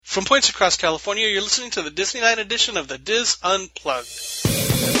From points across California, you're listening to the Disneyland edition of the Diz Unplugged.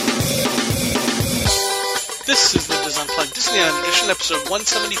 This is the Diz Unplugged Disneyland edition, episode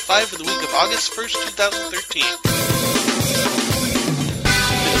 175 for the week of August 1st, 2013. The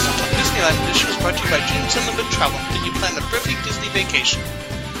Diz Unplugged Disneyland edition is brought to you by Dreams Unlimited Travel, that you plan the perfect Disney vacation.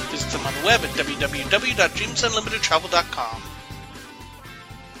 Visit them on the web at www.dreamsunlimitedtravel.com.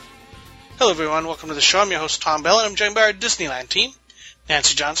 Hello everyone, welcome to the show. I'm your host Tom Bell, and I'm joined by our Disneyland team.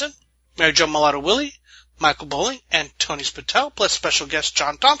 Nancy Johnson, Mary Jo Mulatto-Willie, Michael Bowling, and Tony Spatel, plus special guest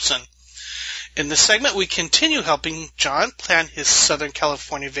John Thompson. In this segment, we continue helping John plan his Southern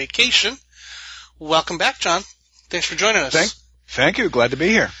California vacation. Welcome back, John. Thanks for joining us. Thank you. Glad to be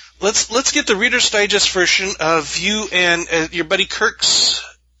here. Let's get the Reader's Digest version of you and your buddy Kirk's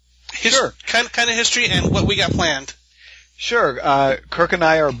kind of history and what we got planned. Sure. Kirk and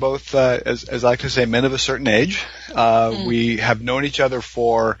I are both, as I like to say, men of a certain age. We have known each other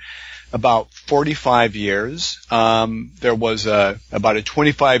for about 45 years. There was about a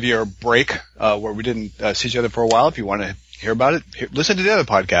 25-year break where we didn't see each other for a while. If you want to hear about it, listen to the other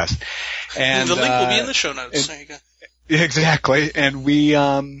podcast. And the link will be in the show notes. There you go. Exactly. And we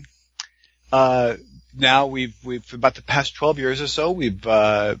now we've about the past 12 years or so we've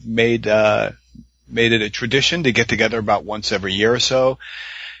made it a tradition to get together about once every year or so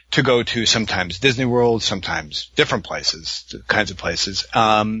to go to sometimes Disney World, sometimes different places, kinds of places.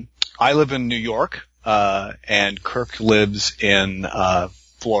 I live in New York, and Kirk lives in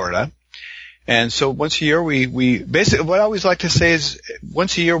Florida. And so once a year we basically, what I always like to say is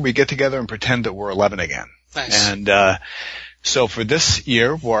once a year we get together and pretend that we're 11 again. Nice. And so for this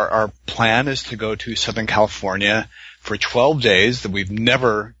year, our plan is to go to Southern California for 12 days. That we've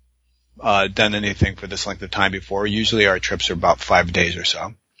never done anything for this length of time before. Usually our trips are about 5 days or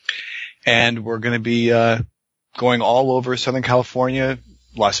so. And we're going to be going all over Southern California,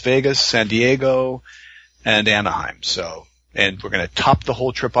 Las Vegas, San Diego, and Anaheim. And we're going to top the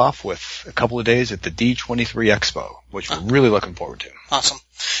whole trip off with a couple of days at the D23 Expo, which we're really looking forward to. Awesome.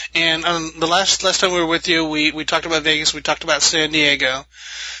 And the last time we were with you, we talked about Vegas, we talked about San Diego.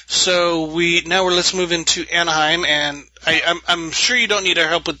 So let's move into Anaheim, and I'm sure you don't need our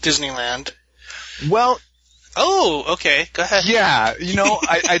help with Disneyland. Well, okay, go ahead. Yeah,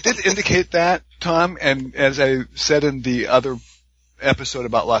 I did indicate that, Tom, and as I said in the other episode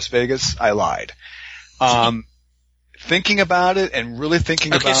about Las Vegas, I lied. Thinking about it and really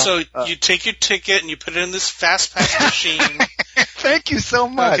thinking about... Okay, so you take your ticket and you put it in this fast pass machine. Thank you so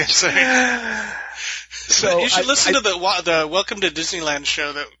much. Okay, sorry. So you should listen to the Welcome to Disneyland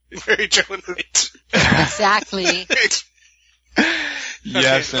show that Mary Jo and I did. Exactly.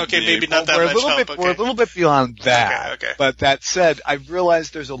 Yes. Okay, maybe not that much help. We're a little bit beyond that. Okay. But that said, I've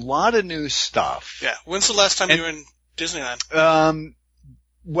realized there's a lot of new stuff. Yeah. When's the last time you were in Disneyland?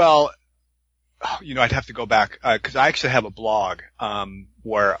 Well, I'd have to go back, cause I actually have a blog,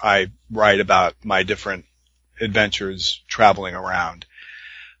 where I write about my different adventures traveling around.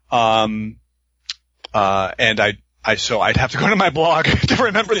 And I'd have to go to my blog to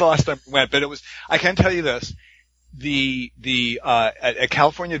remember the last time we went, but I can tell you this. At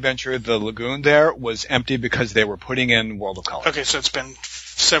California Adventure, the lagoon there was empty because they were putting in World of Color. Okay, so it's been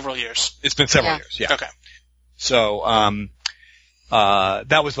several years. It's been several years, yeah. Okay. So,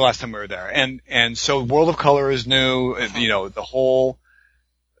 that was the last time we were there. And so World of Color is new, the whole,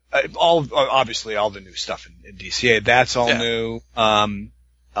 obviously all the new stuff in DCA, that's all new. And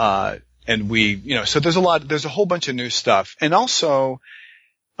so there's a whole bunch of new stuff. And also,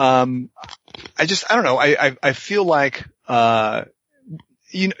 I don't know, I feel like,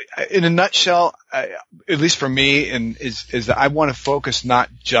 in a nutshell, at least for me, is that I want to focus not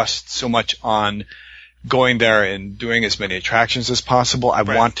just so much on going there and doing as many attractions as possible. I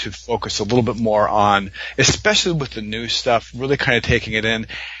want to focus a little bit more on, especially with the new stuff, really kind of taking it in.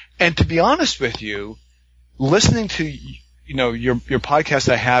 And to be honest with you, listening to, your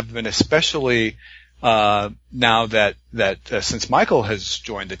podcast, I have been especially, now that since Michael has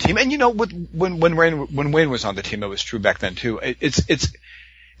joined the team, and when Wayne was on the team, it was true back then too.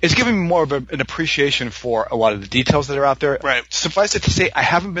 It's giving me more of an appreciation for a lot of the details that are out there. Right. Suffice it to say, I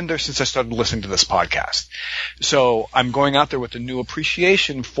haven't been there since I started listening to this podcast. So I'm going out there with a new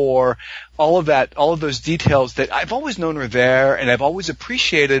appreciation for all of those details that I've always known are there and I've always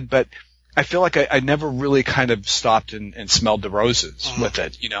appreciated, but I feel like I never really kind of stopped and smelled the roses with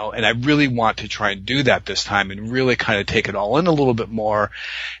it, and I really want to try and do that this time and really kind of take it all in a little bit more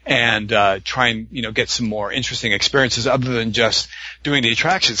and try and, get some more interesting experiences other than just doing the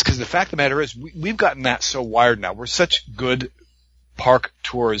attractions. Because the fact of the matter is we've gotten that so wired now. We're such good park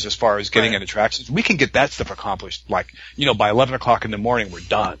tours as far as getting in attractions. We can get that stuff accomplished, like, by 11 o'clock in the morning, we're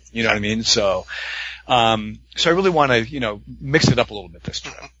done. You know what I mean? So I really want to, mix it up a little bit this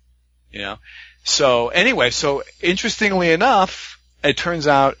trip, So anyway, interestingly enough, it turns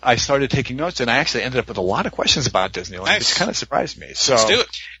out I started taking notes and I actually ended up with a lot of questions about Disneyland, which kind of surprised me. So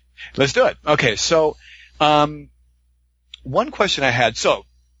let's do it. Okay. So, one question I had,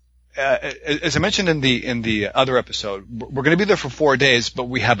 as I mentioned in the other episode, we're going to be there for 4 days, but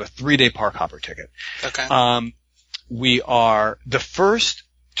we have a 3-day park hopper ticket. Okay. We are the first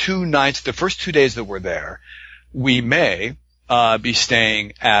 2 nights, the first 2 days that we're there, we may be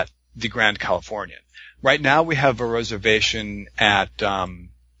staying at the Grand Californian. Right now we have a reservation at the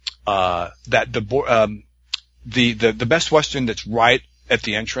Best Western that's right at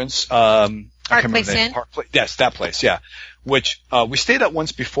the entrance. Park Place Inn? Yes, that place, yeah. Which we stayed at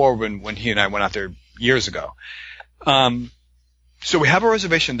once before when he and I went out there years ago. So we have a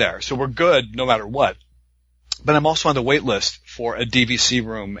reservation there, so we're good no matter what. But I'm also on the wait list for a DVC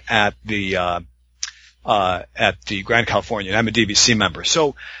room at the Grand Californian. I'm a DVC member.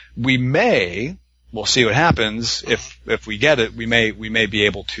 So we'll see what happens. If we get it, we may be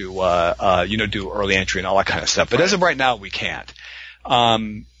able to, do early entry and all that kind of stuff. But as of right now, we can't.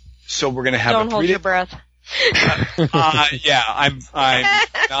 So we're going to have Don't hold your breath. Yeah, I'm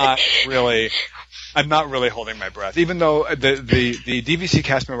not really holding my breath. Even though the DVC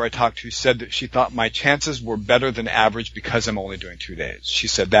cast member I talked to said that she thought my chances were better than average because I'm only doing 2 days. She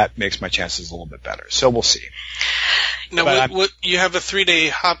said that makes my chances a little bit better. So we'll see. Now, you have a 3-day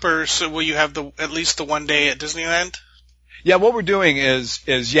hopper, so will you have at least the 1 day at Disneyland? Yeah, what we're doing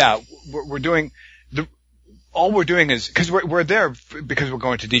we're doing all we're doing is, because we're there because we're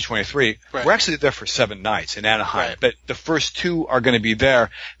going to D23, right. We're actually there for 7 nights in Anaheim, right. But the first 2 are going to be there.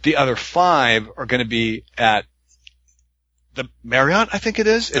 The other 5 are going to be at the Marriott, I think it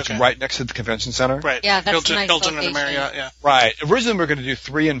is. It's right next to the convention center. Right. Yeah, that's Hilton, a nice Hilton location. and the Marriott, yeah. Right. Originally we were going to do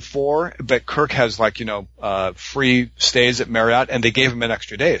 3 and 4, but Kirk has free stays at Marriott, and they gave him an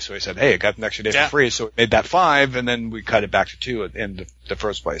extra day. So he said, hey, I got an extra day for free. So we made that 5, and then we cut it back to 2 in the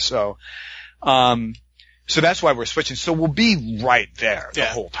first place. So, so that's why we're switching. So we'll be right there the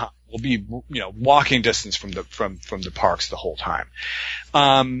whole time. We'll be, walking distance from the parks the whole time.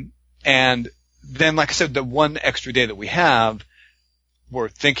 And then, like I said, the 1 extra day that we have, we're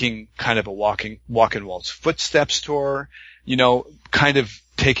thinking kind of a walk in Walt's footsteps tour, kind of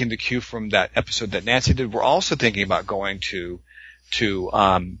taking the cue from that episode that Nancy did. We're also thinking about going to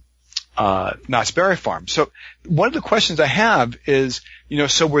Knott's Berry Farm. So one of the questions I have is,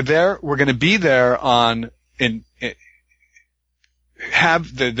 so we're going to be there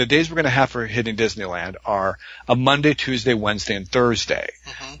have the days we're going to have for hitting Disneyland are a Monday, Tuesday, Wednesday, and Thursday,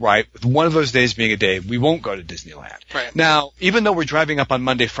 right? With one of those days being a day we won't go to Disneyland. Right. Now, even though we're driving up on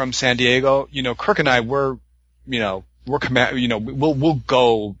Monday from San Diego, Kirk and I, we'll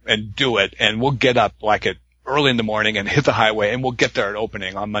go and do it, and we'll get up early in the morning and hit the highway, and we'll get there at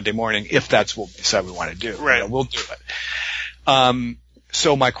opening on Monday morning if that's what we decide we want to do. Right. We'll do it.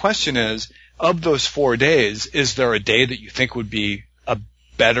 So my question is, of those 4 days, is there a day that you think would be a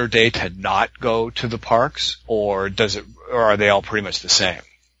better day to not go to the parks, or are they all pretty much the same?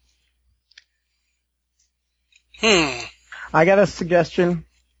 I got a suggestion.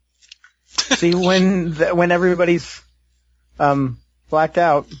 See, when everybody's blacked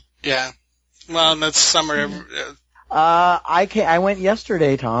out. Yeah. Well, that's summer. I went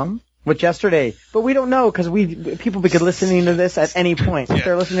yesterday, Tom. Which yesterday, but we don't know because people could listening to this at any point. If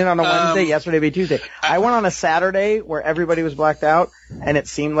they're listening on a Wednesday, yesterday would be Tuesday. I went on a Saturday where everybody was blacked out, and it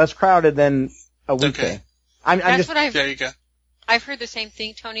seemed less crowded than a weekday. Okay. There you go. I've heard the same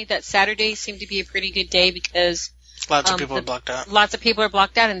thing, Tony, that Saturdays seem to be a pretty good day because lots of people are blocked out. Lots of people are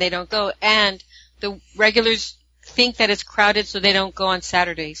blocked out and they don't go, and the regulars think that it's crowded, so they don't go on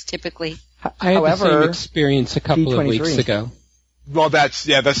Saturdays typically. I had the same experience a couple of weeks ago. Well, that's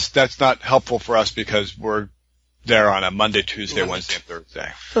not helpful for us because we're there on a Monday, Tuesday, Wednesday, and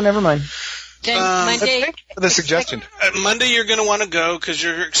Thursday. So never mind. Then Monday. Thank you for the suggestion. Monday you're going to want to go because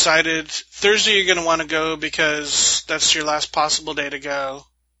you're excited. Thursday you're going to want to go because that's your last possible day to go.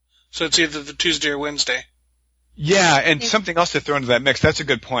 So it's either the Tuesday or Wednesday. Yeah, and something else to throw into that mix. That's a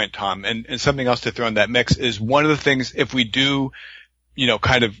good point, Tom. And something else to throw in that mix is one of the things, if we do,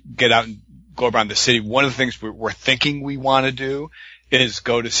 kind of get out and go around the city, one of the things we're thinking we want to do is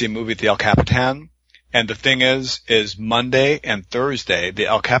go to see a movie at the El Capitan. And the thing is Monday and Thursday, the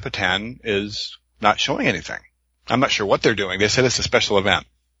El Capitan is not showing anything. I'm not sure what they're doing. They said it's a special event,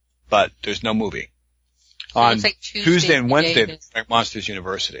 but there's no movie. On Tuesday and Wednesday, they're at Monsters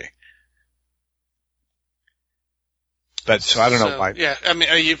University. But so I don't know why. Yeah, I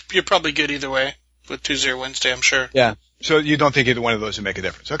mean, you're probably good either way with Tuesday or Wednesday, I'm sure. Yeah. So you don't think either one of those would make a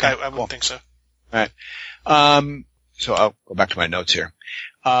difference? Okay. I wouldn't think so. All right. So I'll go back to my notes here.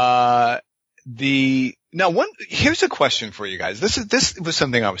 Here's a question for you guys. This was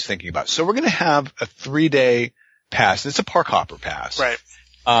something I was thinking about. So we're going to have a 3-day pass. It's a park hopper pass. Right.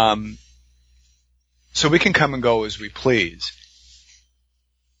 So we can come and go as we please.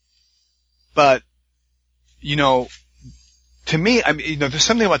 But, to me, I mean, there's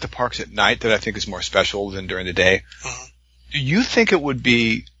something about the parks at night that I think is more special than during the day. Uh-huh. Do you think it would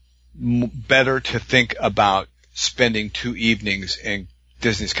be better to think about spending 2 evenings in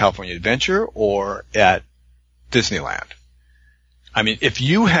Disney's California Adventure or at Disneyland? I mean, if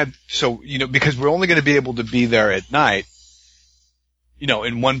you had, because we're only going to be able to be there at night,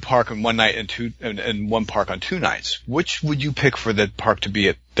 in one park on one night and one park on 2 nights, which would you pick for the park to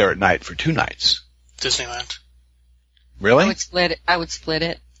be there at night for 2 nights? Disneyland. Really? I would split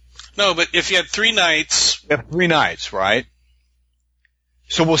it. No, but if you had 3 nights. We have 3 nights, right?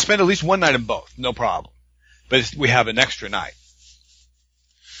 So we'll spend at least one night in both, no problem. But we have an extra night.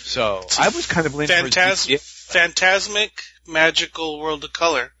 So I was kind of leaning Fantasmic, magical world of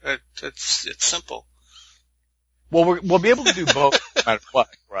color. It's simple. Well, we'll be able to do both no matter what,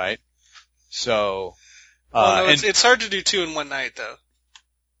 right? So, it's hard to do 2 in one night though.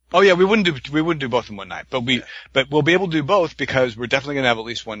 Oh yeah, we wouldn't do both in one night, but we'll be able to do both because we're definitely going to have at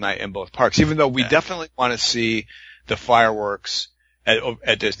least one night in both parks, even though we definitely want to see the fireworks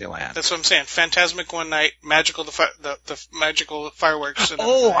at Disneyland. That's what I'm saying. Fantasmic one night, magical the magical fireworks.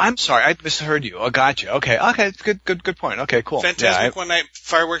 I'm sorry, I misheard you. I got you. Okay, good point. Okay, cool. Fantasmic one night,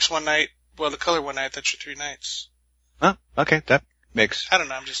 fireworks one night, world of color one night. That's your 3 nights. Oh, okay, that makes. I don't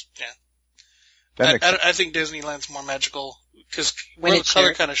know. I'm just I think Disneyland's more magical because world of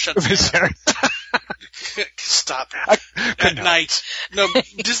color kind of shuts down. Stop at night. No,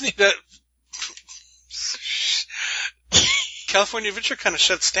 Disney. California Adventure kind of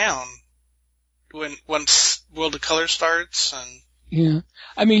shuts down once World of Color starts. Yeah.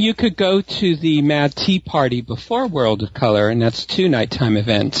 I mean, you could go to the Mad Tea Party before World of Color, and that's 2 nighttime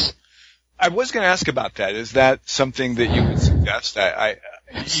events. I was going to ask about that. Is that something that you would suggest?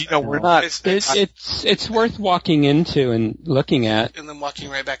 We're not. It's worth walking into and looking at. And then walking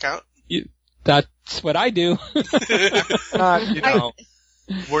right back out? That's what I do.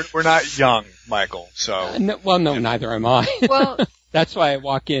 We're not young, Michael, so. No, neither am I. Well, that's why I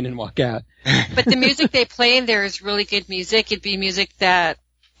walk in and walk out. But the music they play in there is really good music. It'd be music that,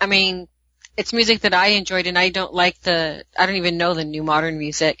 it's music that I enjoyed, and I don't even know the new modern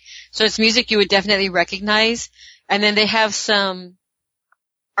music. So it's music you would definitely recognize. And then they have some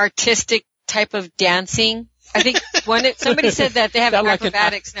artistic type of dancing. I think somebody said that they have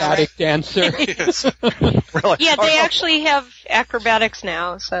acrobatics now. Acrobatic dancer. Yes. Really? Yeah, they actually have acrobatics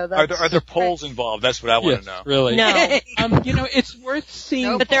now. So are there poles involved? That's what I want to know. Really? No. It's worth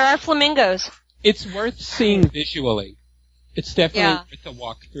seeing. But there are flamingos. It's worth seeing visually. It's definitely worth a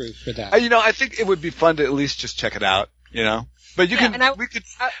walk through for that. I think it would be fun to at least just check it out. But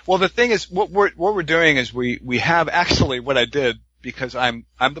well, the thing is, what we're doing is we have actually what I did because I'm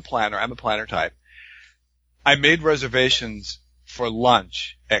the planner. I'm a planner type. I made reservations for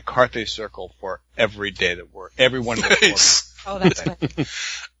lunch at Carthay Circle for every day every one of the nice. Oh, that's fun.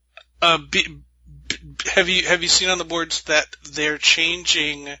 Have you seen on the boards that they're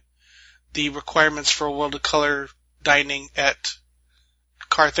changing the requirements for World of Color dining at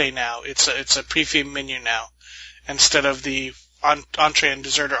Carthay now? It's a pre-fame menu now instead of the entree and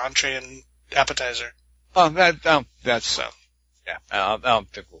dessert or entree and appetizer. Oh, that's so. Yeah, I don't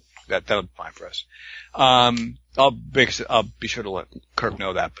think that'll be fine for us. I'll be sure to let Kirk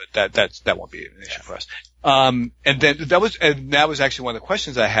know that, but that won't be an issue for us. And that was actually one of the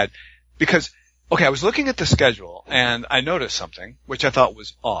questions I had because, I was looking at the schedule and I noticed something which I thought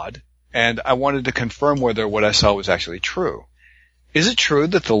was odd and I wanted to confirm whether what I saw was actually true. Is it true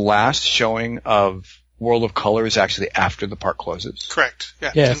that the last showing of World of Color is actually after the park closes? Correct.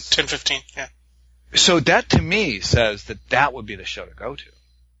 Yeah. Yes. 10:15. Yeah. So that to me says that would be the show to go to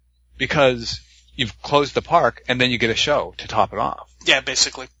because you've closed the park, and then you get a show to top it off. Yeah,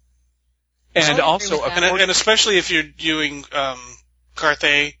 basically. And also, and especially if you're doing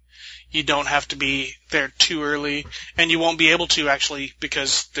Carthay, you don't have to be there too early, and you won't be able to actually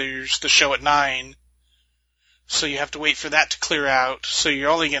because there's the show at 9. So you have to wait for that to clear out. So you're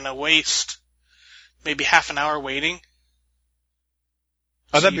only going to waste maybe half an hour waiting.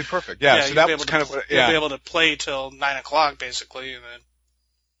 Oh, that'd be perfect. Yeah. So that was kind of what. Yeah. You'll be able to play till 9 o'clock basically, and then.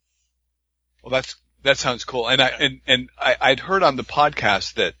 Well, that sounds cool. And I'd heard on the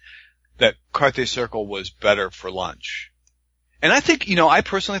podcast that Carthay Circle was better for lunch. And I think, I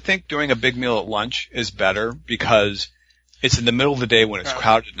personally think doing a big meal at lunch is better because it's in the middle of the day when it's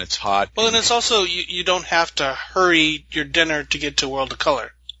crowded and it's hot. Well, and it's also, you don't have to hurry your dinner to get to World of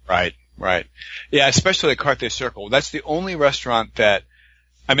Color. Right. Yeah, especially at Carthay Circle. That's the only restaurant that,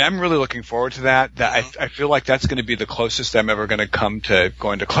 I'm really looking forward to that. I feel like that's going to be the closest I'm ever going to come to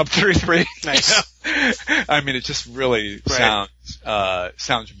going to Club 33. Nice. It just really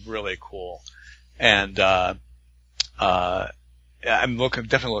sounds really cool. And, I'm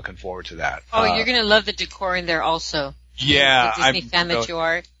definitely looking forward to that. Oh, you're going to love the decor in there also. Yeah. The Disney fan that you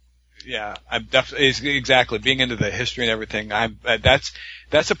are. Yeah, I'm definitely, exactly, being into the history and everything,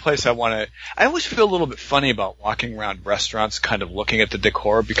 that's a place I want to, I always feel a little bit funny about walking around restaurants kind of looking at the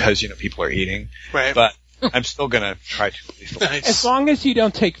decor because, people are eating. Right. But I'm still going to try to. Nice. As long as you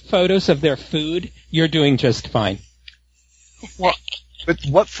don't take photos of their food, you're doing just fine. Well, but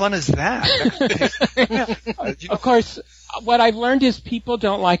what fun is that? Of course, what I've learned is people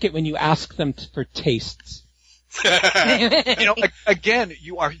don't like it when you ask them for tastes. Again,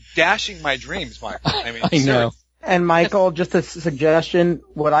 you are dashing my dreams, Michael. I know. And Michael, just a suggestion,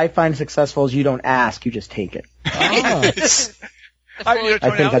 what I find successful is you don't ask, you just take it. Oh. I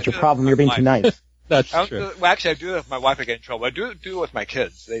think that's your problem, you're being too nice. That's true. Well, actually, I do that with my wife, I get in trouble. I do it with my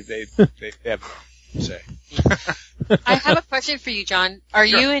kids. They have to say. I have a question for you, John. Are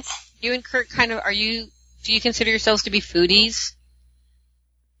Sure. you and Kurt do you consider yourselves to be foodies?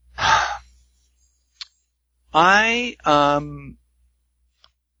 No,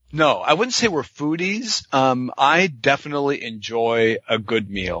 I wouldn't say we're foodies. I definitely enjoy a good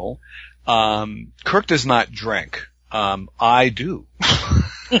meal. Kirk does not drink. I do. So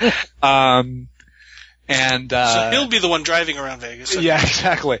he'll be the one driving around Vegas. Yeah,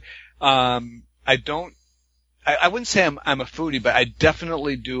 exactly. I wouldn't say I'm a foodie, but I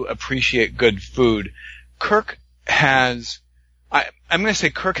definitely do appreciate good food. Kirk has, I'm going to say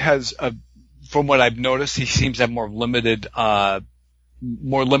Kirk has from what I've noticed, he seems to have more limited,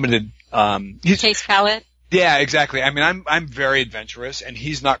 Taste palette? Yeah, exactly. I'm very adventurous, and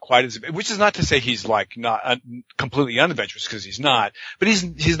he's not quite as, which is not to say he's like not completely unadventurous, because he's not, but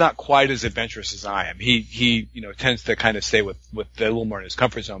he's not quite as adventurous as I am. He tends to kind of stay with a little more in his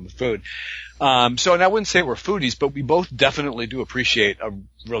comfort zone with food. And I wouldn't say we're foodies, but we both definitely do appreciate a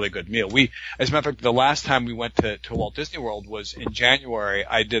really good meal. As a matter of fact, the last time we went to Walt Disney World was in January.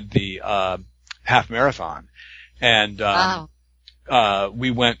 I did the, half marathon, and,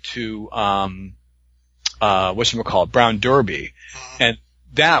 we went to, Brown Derby, and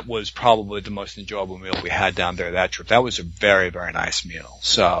that was probably the most enjoyable meal we had down there that trip. That was a very, very nice meal.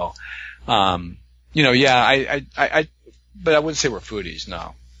 So, but I wouldn't say we're foodies,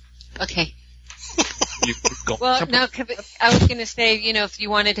 no. Okay. Well, no, I was going to say, if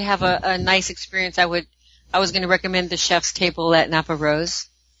you wanted to have a nice experience, I was going to recommend the Chef's Table at Napa Rose.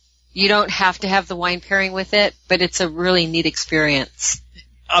 You don't have to have the wine pairing with it, but it's a really neat experience.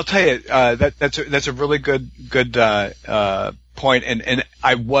 I'll tell you, that's a really good point. And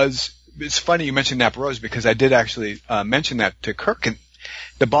it's funny you mentioned Napa Rose, because I did actually, mention that to Kirk. And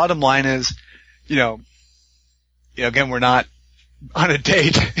the bottom line is, again, we're not on a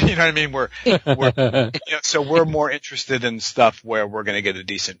date. You know what I mean? We're so we're more interested in stuff where we're going to get a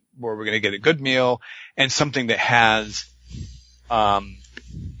good meal and something that has,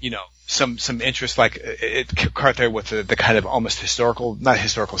 some interest, like Carthay with the kind of almost not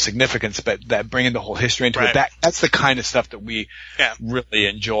historical significance, but that bringing the whole history into it. That's the kind of stuff that we really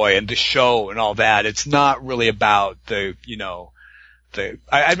enjoy, and the show and all that. It's not really about if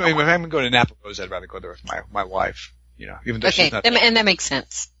I'm going to go to Napa Rose, I'd rather go there with my wife, even though she's not. And that makes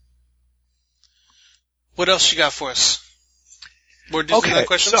sense. What else you got for us? More Disneyland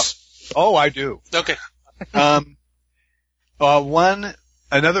questions? I do. Okay.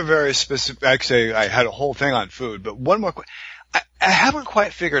 Another very specific, actually I had a whole thing on food, but one more I haven't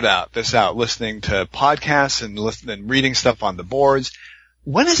quite figured this out listening to podcasts and reading stuff on the boards.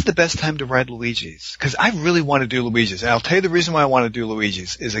 When is the best time to ride Luigi's? Because I really want to do Luigi's. And I'll tell you the reason why I want to do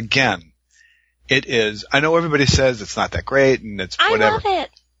Luigi's is, again, I know everybody says it's not that great and it's whatever. I love it.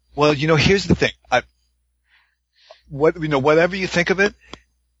 Well, here's the thing. Whatever you think of it,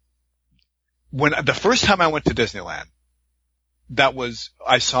 when the first time I went to Disneyland,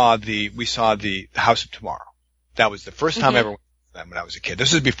 we saw the House of Tomorrow. That was the first time I ever went to them when I was a kid.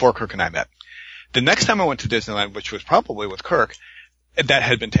 This is before Kirk and I met. The next time I went to Disneyland, which was probably with Kirk, that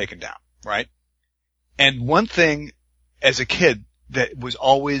had been taken down, right? And one thing as a kid that was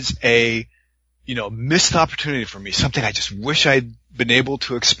always a, missed opportunity for me, something I just wish I'd been able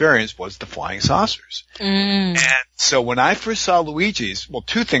to experience, was the flying saucers. And so when I first saw Luigi's,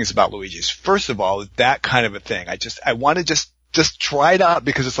 two things about Luigi's. First of all, that kind of a thing. I want to just just try it out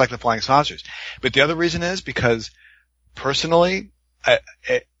because it's like the flying saucers. But the other reason is because personally,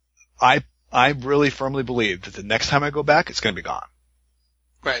 I really firmly believe that the next time I go back, it's going to be gone.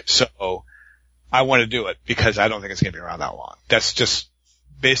 Right. So I want to do it because I don't think it's going to be around that long. That's just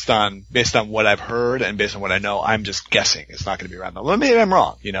based on what I've heard and based on what I know. I'm just guessing it's not going to be around that long. Well, maybe I'm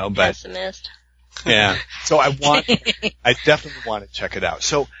wrong, but Pessimist. yeah. So I definitely want to check it out.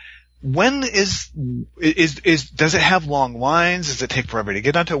 So when does it have long lines? Does it take forever to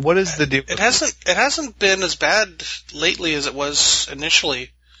get onto it? What is the deal? It hasn't been as bad lately as it was initially.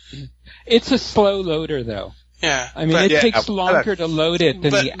 It's a slow loader, though. Yeah. I mean, it takes longer to load it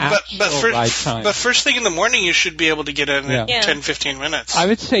than the actual ride time. But first thing in the morning, you should be able to get in 10, 15 minutes. I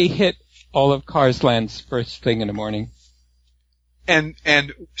would say hit all of Cars Land's first thing in the morning. And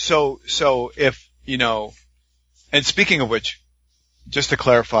so if, and speaking of which, just to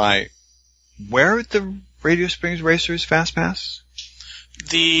clarify, where are the Radio Springs Racers Fast Pass?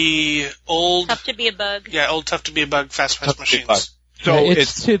 The old Tough to be a bug. Yeah, old Tough to be a Bug Fast Pass machines. So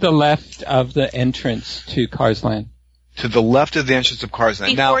it's to the left of the entrance to Cars Land. To the left of the entrance of Cars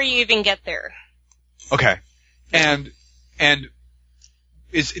Land. Before you even get there. Okay. And do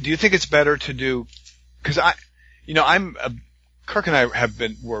you think it's better to do, cause Kirk and I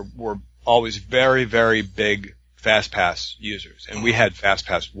were always very, very big Fast Pass users, and we had Fast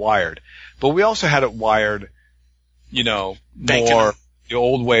Pass wired, but we also had it wired, more the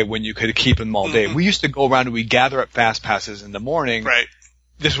old way when you could keep them all day. We used to go around and we'd gather up Fast Passes in the morning. Right.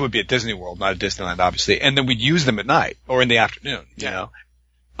 This would be at Disney World, not at Disneyland, obviously, and then we'd use them at night or in the afternoon.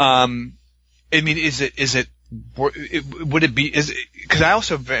 I mean, would it be? Because I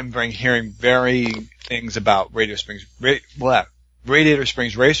also am hearing varying things about Radiator Springs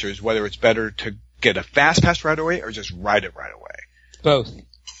Racers, whether it's better to get a Fast Pass right away or just ride it right away. Both.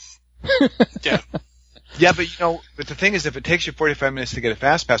 Yeah. Yeah, but the thing is, if it takes you 45 minutes to get a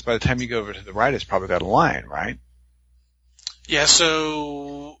Fast Pass, by the time you go over to the ride, it's probably got a line, right? Yeah,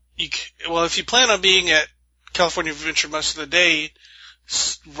 so, if you plan on being at California Adventure most of the day,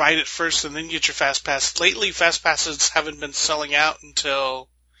 ride it first and then get your Fast Pass. Lately, Fast Passes haven't been selling out until,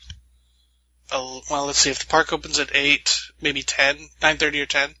 let's see, if the park opens at 8, maybe 10, 9:30 or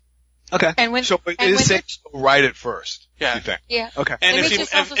 10. Okay. So it is safe to ride it first. Yeah. You think? Yeah. Okay. And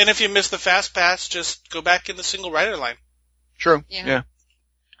if you miss the Fast Pass, just go back in the single rider line. True. Yeah.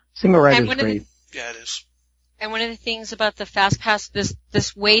 Single rider is great. Yeah, it is. And one of the things about the Fast Pass, this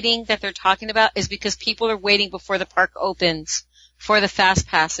waiting that they're talking about is because people are waiting before the park opens for the Fast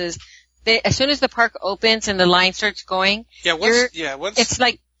Passes. As soon as the park opens and the line starts going, it's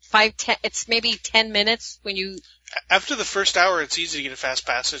like 5-10, it's maybe 10 minutes when you... After the first hour, it's easy to get a Fast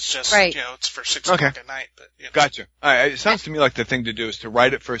Pass. It's just, it's for 6 o'clock at night. But, Gotcha. It sounds to me like the thing to do is to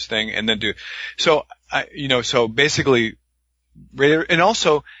write it first thing and then do. So, so basically, and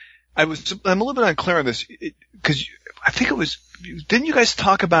also, I'm a little bit unclear on this, because I think didn't you guys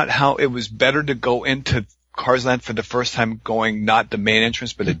talk about how it was better to go into Cars Land for the first time going not the main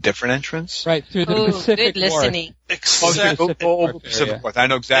entrance, but a different entrance? Right, through the Pacific good North. listening. Except, Pacific North. I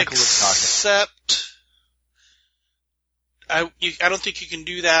know exactly what you're talking about. Except, I don't think you can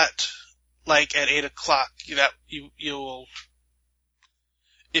do that like at 8 o'clock. You'll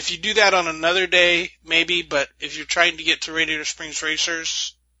if you do that on another day, maybe, but if you're trying to get to Radiator Springs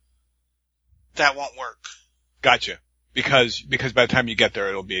Racers, that won't work. Gotcha. Because by the time you get there,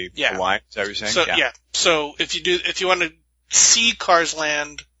 it'll be a line. Is that what you're saying? So, So if you want to see Cars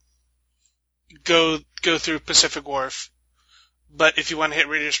Land, go through Pacific Wharf. But if you want to hit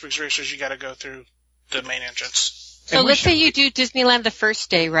Radiator Springs Racers, you got to go through the main entrance. So let's say you do Disneyland the first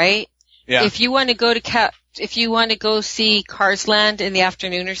day, right? Yeah. If you want to go see Cars Land in the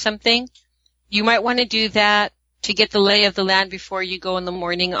afternoon or something, you might want to do that to get the lay of the land before you go in the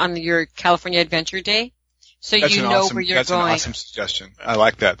morning on your California Adventure Day. So where you're going. That's an awesome suggestion. I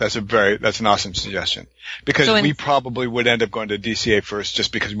like that. That's an awesome suggestion. Because we probably would end up going to DCA first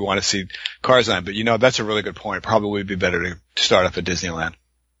just because we want to see Cars Land. But that's a really good point. It probably would be better to start off at Disneyland.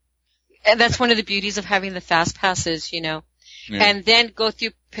 And that's one of the beauties of having the Fast Passes, Yeah. And then go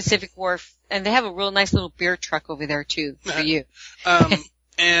through Pacific Wharf. And they have a real nice little beer truck over there too for you.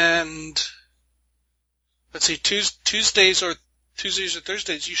 And let's see, Tuesdays or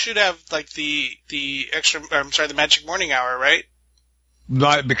Thursdays, you should have like the Magic Morning Hour, right?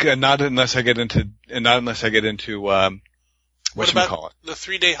 Not unless I get into whatchamacallit. The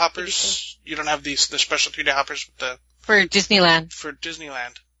 3-day hoppers? You don't have the special 3-day hoppers for Disneyland. For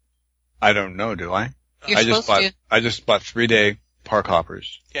Disneyland. I don't know, do I? I just bought 3-day park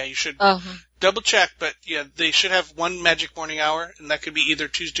hoppers. Yeah, you should Uh-huh. double check, but they should have one Magic Morning Hour, and that could be either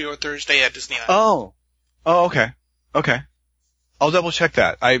Tuesday or Thursday at Disneyland. Oh, okay. I'll double check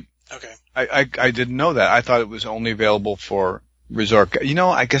that. Okay. I didn't know that. I thought it was only available for resort.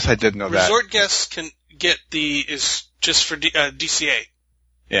 I guess I did know that. Resort guests can get is just for DCA.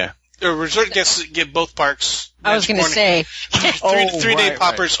 Yeah. Or resort guests get both parks. I was going to say. Three-day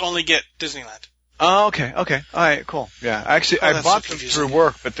poppers only get Disneyland. Oh, okay. All right, cool. Yeah. Actually, I bought them through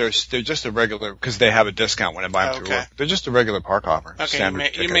work, but they're just a regular, because they have a discount when I buy them through work. They're just a regular park offer.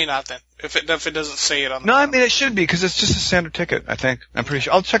 Okay, you may not then. If it doesn't say it on the No, I mean, it should be, because it's just a standard ticket, I think. I'm pretty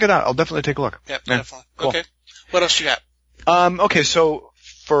sure. I'll check it out. I'll definitely take a look. Yep, definitely. Cool. Okay. What else you got? Okay, so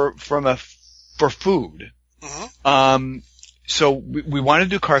for food, so we want to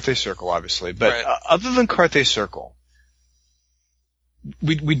do Carthay Circle, obviously, but other than Carthay Circle,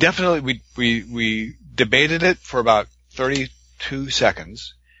 we definitely we debated it for about 32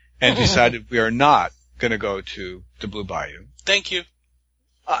 seconds and decided we are not going to go to the Blue Bayou. Thank you.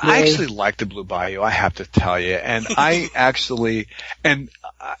 I actually like the Blue Bayou, I have to tell you, and I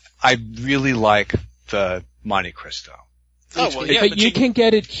really like the Monte Cristo. Oh, well, yeah, but you can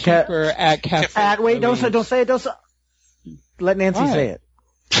get it cheaper at Cafe. Wait, don't say it. Let Nancy say it.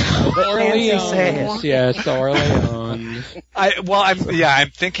 Orleans. Yes, Orleans. I'm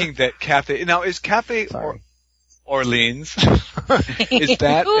thinking that Cafe. Now, is Cafe Orleans? Is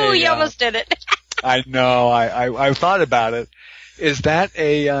that? Ooh, you almost did it. I know. I thought about it. Is that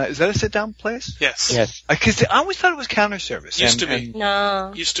a sit-down place? Yes. Because I always thought it was counter service. Used to be.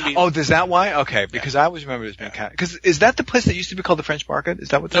 Oh, is that why? Okay, because I always remember it as being counter. Because is that the place that used to be called the French Market? Is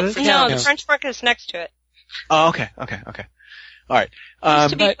that what that is? No, the French Market is next to it. Oh, okay. All right. What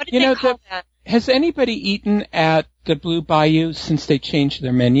did they call that? Has anybody eaten at the Blue Bayou since they changed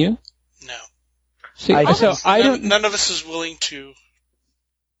their menu? No. See, none of us is willing to.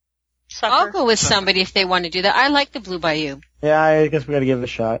 Supper. I'll go with somebody if they want to do that. I like the Blue Bayou. Yeah, I guess we got to give it a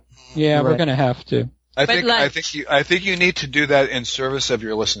shot. Yeah, we're going to have to. I think you need to do that in service of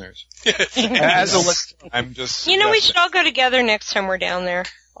your listeners. As a listener, I'm just. We should all go together next time we're down there.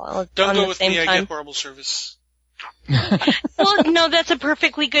 Don't go with me. I get horrible service. Well, no, that's a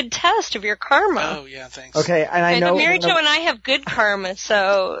perfectly good test of your karma. Oh yeah, thanks. Okay, and I know Mary Jo and I have good karma,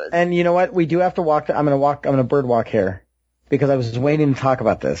 so. And you know what? We do have to walk. I'm going to bird walk here because I was waiting to talk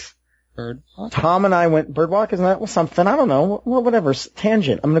about this. Bird walk? Tom and I went bird walk. Isn't that something? I don't know. Well, whatever.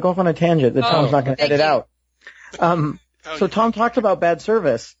 Tangent. I'm going to go off on a tangent that Tom's not going to edit out. So Tom talked about bad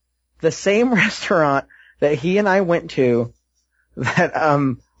service. The same restaurant that he and I went to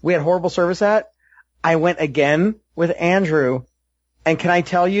that we had horrible service at, I went again with Andrew, and can I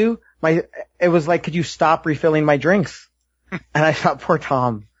tell you, it was like, could you stop refilling my drinks? And I thought, poor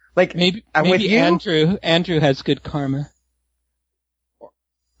Tom. Like, maybe with you? Andrew has good karma.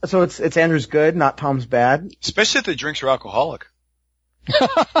 So it's Andrew's good, not Tom's bad? Especially if the drinks are alcoholic.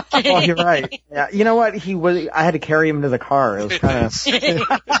 Well, you're right. Yeah, you know what? I had to carry him to the car. It was kind of.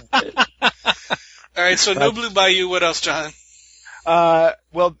 All right, so no Blue Bayou. What else, John?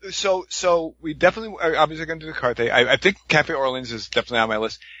 Well, so we definitely are obviously going to do the Carthay. I think Cafe Orleans is definitely on my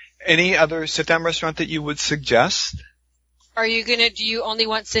list. Any other sit-down restaurant that you would suggest? Do you only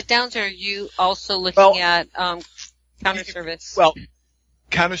want sit-downs, or are you also looking at counter service? Well,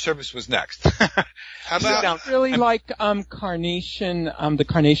 counter service was next. How about? I really like Carnation, the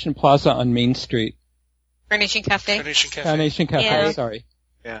Carnation Plaza on Main Street. Carnation Cafe? Carnation Cafe, Yeah. sorry.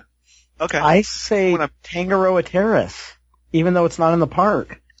 Yeah. Okay. I say Tangaroa Terrace, even though it's not in the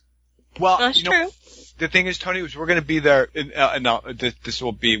park. Well, That's true. The thing is, Tony, we're going to be there, this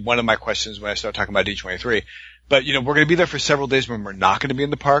will be one of my questions when I start talking about D23, but, we're going to be there for several days when we're not going to be in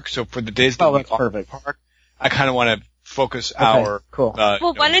the park, so for the days that we are in the park, I kind of want to focus cool.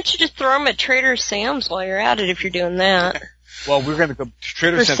 Well, why don't you just throw them at Trader Sam's while you're at it if you're doing that? Well, we're going to go to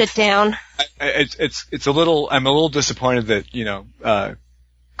Trader Or Sam's. sit down. It's a little, I'm a little disappointed that,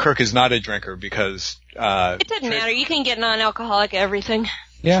 Kirk is not a drinker because, it doesn't matter. You can get non-alcoholic everything.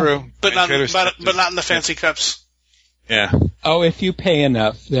 Yeah. True. But not in the fancy cups. Yeah. Oh, if you pay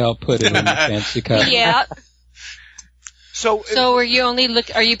enough, they'll put it in the fancy cup. Yeah. So are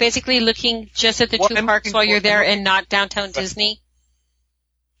you basically looking just at the two parks while you're there and not downtown Disney?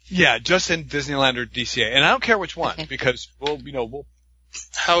 Yeah, just in Disneyland or DCA. And I don't care which one, because we'll.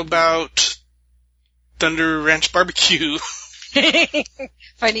 How about Thunder Ranch Barbecue?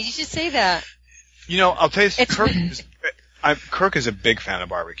 Funny you should say that. I'll tell you, Kirk is a big fan of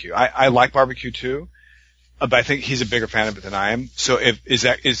barbecue. I like barbecue too, but I think he's a bigger fan of it than I am. So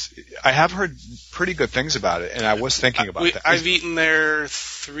I have heard pretty good things about it, and I was thinking about that. I've eaten there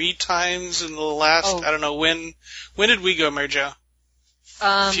 3 times in the last, I don't know, when did we go, Mary Jo?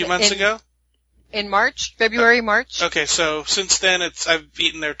 A few months ago? In March? February, March? Okay, so since then I've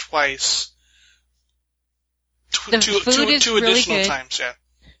eaten there twice. two really additional good. times. Yeah.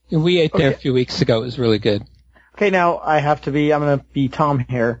 We ate there a few weeks ago. It was really good. Okay, now I'm going to be Tom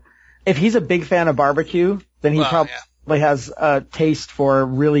here. If he's a big fan of barbecue, then he probably has a taste for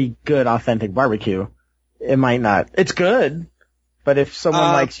really good, authentic barbecue. It might not. It's good, but if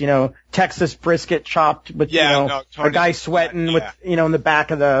someone likes, Texas brisket chopped with, Tony, a guy sweating with, in the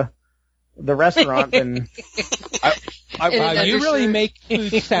back of the restaurant, then you really make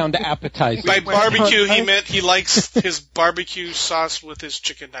food sound appetizing. By barbecue, he meant he likes his barbecue sauce with his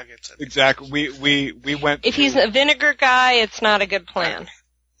chicken nuggets. Exactly. We went. If he's a vinegar guy, it's not a good plan.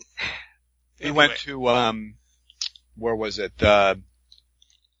 We went to where was it? The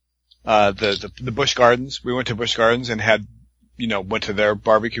Busch Gardens. We went to Busch Gardens and went to their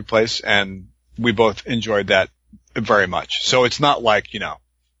barbecue place, and we both enjoyed that very much. So it's not like,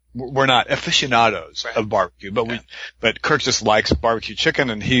 we're not aficionados of barbecue, but Kirk just likes barbecue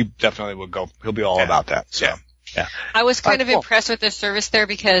chicken, and he definitely he'll be all about that. So, yeah. I was kind of impressed with the service there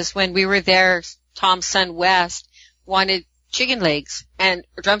because when we were there, Tom's son West wanted chicken legs and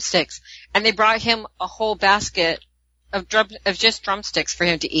drumsticks, and they brought him a whole basket of just drumsticks for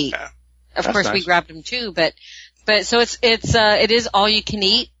him to eat. Yeah. Of course, nice. We grabbed them too, but so it is all you can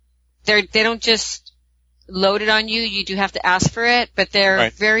eat. They don't just load it on you. You do have to ask for it, but they're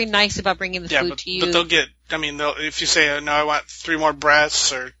very nice about bringing the food to you. But they'll get, if you say, no, I want 3 more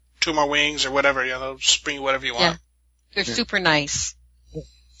breasts or 2 more wings or whatever, they'll just bring you whatever you want. Yeah. They're super nice.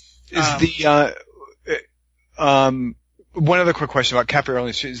 One other quick question about Cafe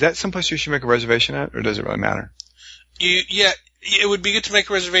Orleans. Is that someplace you should make a reservation at, or does it really matter? It would be good to make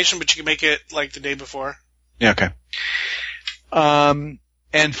a reservation, but you can make it like the day before. Yeah, okay.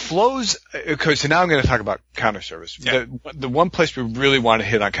 And flows, okay, so now I'm going to talk about counter service. Yeah. The one place we really want to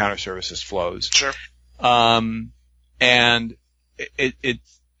hit on counter service is flows. Sure. And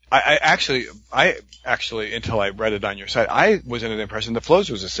I actually, until I read it on your site, I was under the impression that Flo's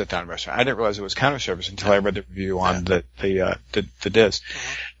was a sit-down restaurant. I didn't realize it was counter service until I read the review on the Diz.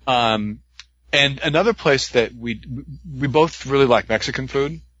 And another place that we both really like Mexican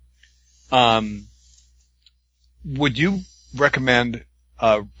food. Would you recommend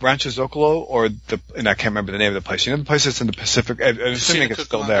Rancho Zocalo or and I can't remember the name of the place. You know the place that's in the Pacific? I'm assuming it's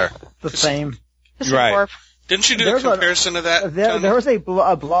still there. The same. Right. Didn't you do a comparison of that? There was a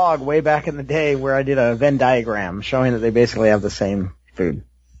blog way back in the day where I did a Venn diagram showing that they basically have the same food.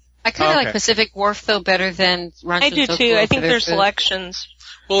 I kind of like Pacific Wharf, though, better than Rancho Zocalo. I do, too. I think there's selections.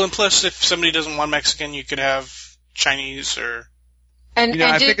 Well, and plus, if somebody doesn't want Mexican, you could have Chinese or... And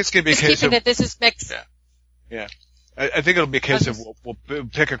I think it's going to be a case of... that this is Mexican. Yeah. I think it'll be a case of we'll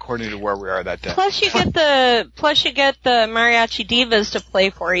pick according to where we are that day. Plus you get the mariachi divas to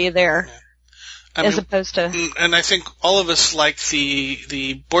play for you there. Yeah. As opposed to... And I think all of us like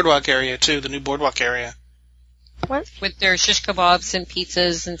the boardwalk area, too, the new boardwalk area. What? With their shish kebabs and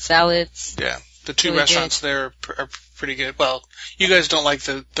pizzas and salads. Yeah. The two restaurants there are pretty good. Well, you guys don't like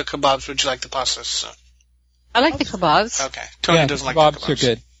the kebabs, but you like the pastas, so... I like the kebabs. Okay. Tony doesn't like the kebabs. Kebabs are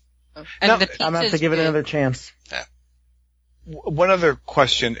good. And the pizza's I'm going to have to give it another chance. Yeah. One other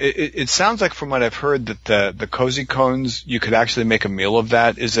question. It sounds like from what I've heard that the cozy cones, you could actually make a meal of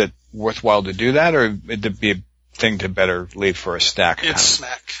that. Is it worthwhile to do that, or would it be a thing to better leave for a snack? It's a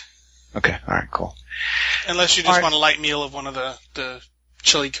snack. Okay. All right. Cool. Unless you just want a light meal of one of the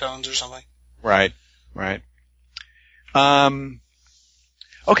chili cones or something. Right.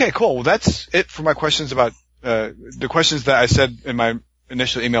 Okay, cool. Well, that's it for my questions about the questions that I said in my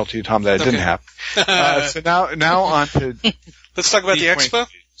initial email to you, Tom, that I didn't have. So now on to... Let's talk about the expo?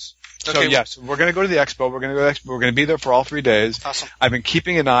 So yes, we're going to go to the expo. We're going to be there for all 3 days. Awesome. I've been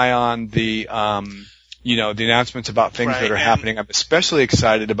keeping an eye on the the announcements about things that are happening. I'm especially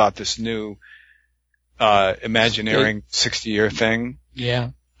excited about this new Imagineering 60-year thing.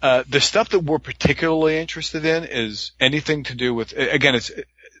 Yeah. The stuff that we're particularly interested in is anything to do with, again, it's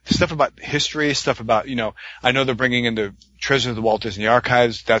stuff about history, stuff about, I know they're bringing in the Treasures of the Walt Disney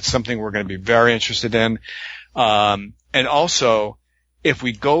Archives. That's something we're going to be very interested in. And also, if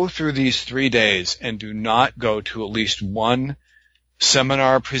we go through these 3 days and do not go to at least one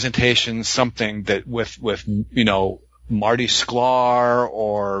seminar, presentation, something that with Marty Sklar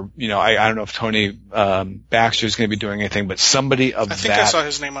or, I don't know if Tony Baxter is going to be doing anything, but somebody of that. I think I saw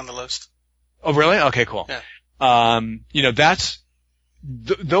his name on the list. Oh, really? Okay, cool. Yeah.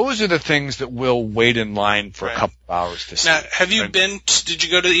 Those are the things that we'll wait in line for a couple of hours to see. Now, have you did you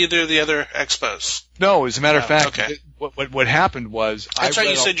go to either of the other expos? No, as a matter of fact, what happened was... That's right,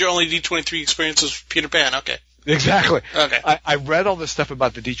 you said your only D23 experience was Peter Pan, okay. Exactly. Okay. I read all this stuff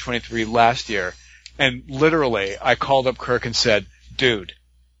about the D23 last year, and literally, I called up Kirk and said, dude,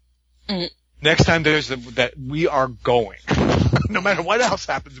 Next time that we are going. No matter what else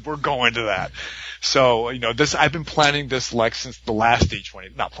happens, we're going to that. So, I've been planning this like since the last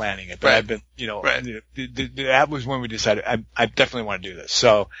D20, not planning it, but right. I've been, that was when we decided I definitely want to do this.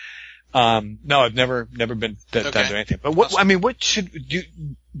 So, no, I've never been done to anything. But what should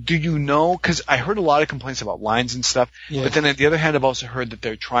do you know? Cause I heard a lot of complaints about lines and stuff, but then on the other hand, I've also heard that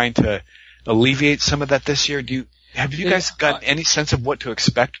they're trying to alleviate some of that this year. Have you guys gotten any sense of what to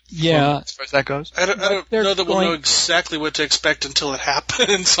expect as far as that goes? I don't know that we'll know exactly what to expect until it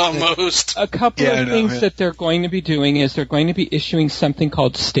happens, almost. A couple of things that they're going to be doing is they're going to be issuing something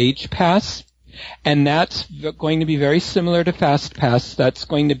called Stage Pass, and that's going to be very similar to Fast Pass. That's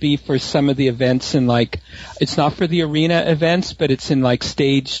going to be for some of the events it's not for the arena events, but it's in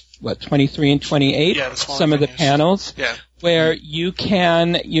stage, 23 and 28, some of the panels. Yeah. Where you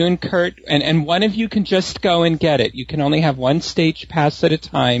and Kurt, and one of you can just go and get it. You can only have one stage pass at a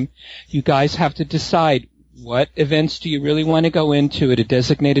time. You guys have to decide what events do you really want to go into at a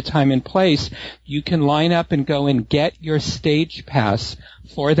designated time and place. You can line up and go and get your stage pass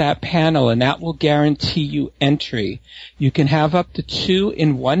for that panel, and that will guarantee you entry. You can have up to 2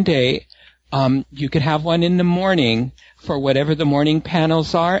 in one day. You can have one in the morning for whatever the morning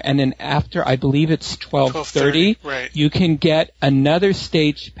panels are, and then after, I believe it's 12:30, right. You can get another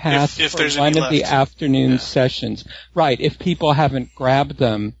stage pass if for one of the afternoon sessions. Right, if people haven't grabbed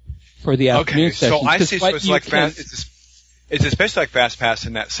them for the afternoon sessions. So I see, so it's like it's especially like Fast Pass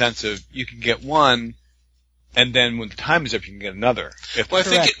in that sense of you can get one, and then when the time is up, you can get another. Well, I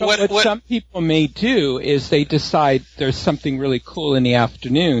think what some people may do is they decide there's something really cool in the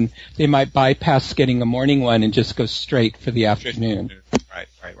afternoon. They might bypass getting a morning one and just go straight for the afternoon.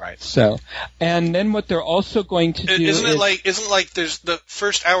 Right. So, and then what they're also going to do isn't it like there's the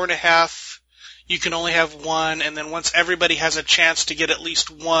first hour and a half, you can only have one, and then once everybody has a chance to get at least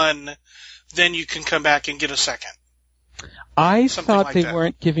one, then you can come back and get a second. I thought they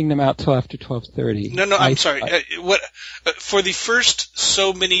weren't giving them out till after 12:30. No, I'm sorry. For the first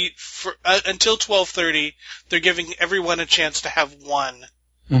so many until 12:30, they're giving everyone a chance to have one,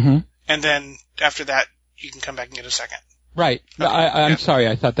 and then after that, you can come back and get a second. Right. Okay. I'm sorry.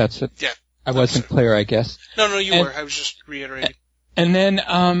 I thought that's it. Yeah. I wasn't clear, I guess. No, you were. I was just reiterating. And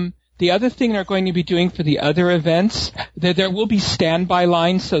then the other thing they're going to be doing for the other events, there will be standby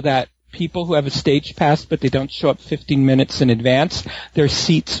lines so that people who have a stage pass but they don't show up 15 minutes in advance, their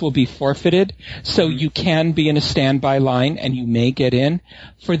seats will be forfeited. So you can be in a standby line and you may get in.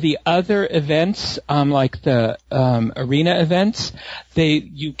 For the other events, like the arena events,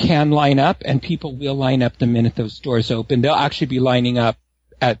 you can line up and people will line up the minute those doors open. They'll actually be lining up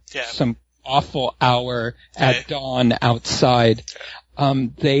at some awful hour at dawn outside.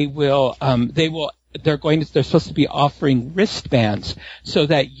 They're supposed to be offering wristbands so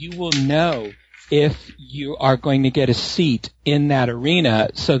that you will know if you are going to get a seat in that arena,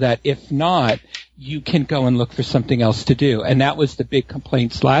 so that if not, you can go and look for something else to do. And that was the big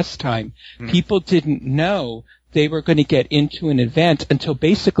complaints last time. People didn't know they were going to get into an event until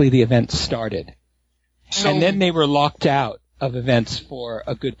basically the event started. And then they were locked out of events for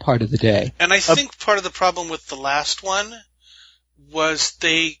a good part of the day. And I think part of the problem with the last one was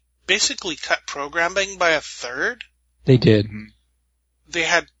they basically cut programming by a third. They did.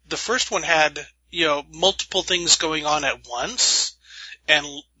 The first one had, multiple things going on at once, and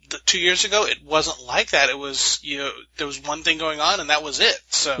 2 years ago it wasn't like that. It was, there was one thing going on and that was it.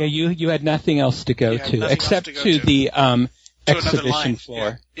 So yeah, you had nothing else to go to except to the exhibition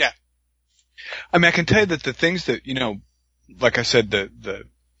floor. Yeah. I mean, I can tell you that the things that, like I said, the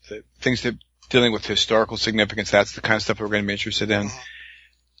things that dealing with historical significance, that's the kind of stuff we're going to be interested in.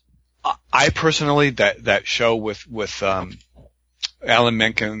 I personally, that show with Alan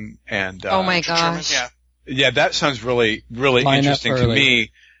Menken and oh my gosh, yeah, that sounds really interesting to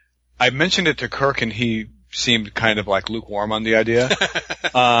me. I mentioned it to Kirk and he seemed kind of like lukewarm on the idea.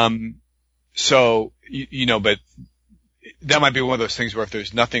 So but that might be one of those things where if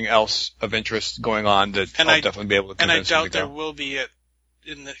there's nothing else of interest going on, that I'll definitely be able to convince him to go. And I doubt there will be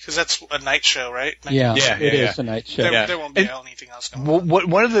because that's a night show, right? Yeah, it is a night show. There won't be anything else going on.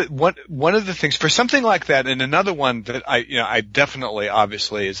 One of the things for something like that, and another one that I definitely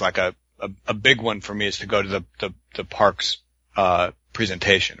obviously is like a big one for me is to go to the parks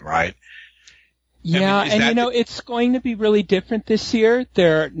presentation, right? Yeah, I mean, it's going to be really different this year.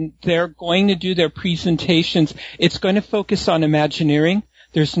 They're going to do their presentations. It's going to focus on Imagineering.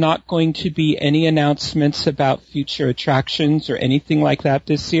 There's not going to be any announcements about future attractions or anything like that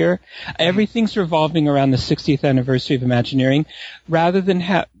this year. Everything's revolving around the 60th anniversary of Imagineering. Rather than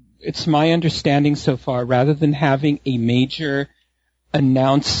it's my understanding so far, rather than having a major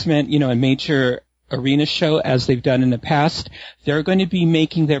announcement, a major arena show as they've done in the past, they're going to be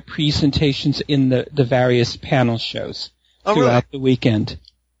making their presentations in the various panel shows throughout the weekend.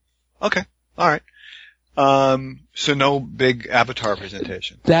 Okay. All right. So no big Avatar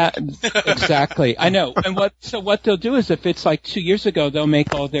presentation. Exactly. I know. And what they'll do is if it's like 2 years ago, they'll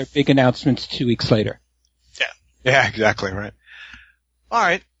make all their big announcements 2 weeks later. Yeah. Yeah, exactly, right. All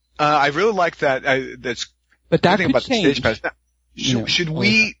right. I really like that. But that could change. The stage pass. Now, should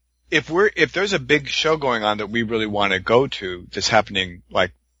we, if there's a big show going on that we really want to go to that's happening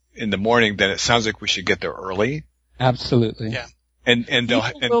like in the morning, then it sounds like we should get there early. Absolutely. Yeah. And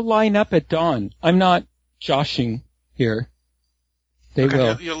they'll line up at dawn. I'm not joshing here. They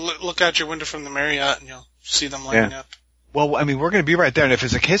will. You'll look out your window from the Marriott and you'll see them lining up. Well, I mean, we're going to be right there, and if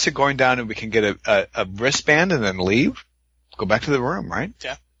it's a case of going down and we can get a wristband and then leave, go back to the room, right?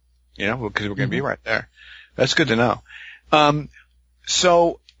 Yeah. Because we're going to be right there. That's good to know.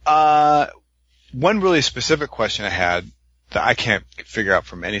 So, one really specific question I had that I can't figure out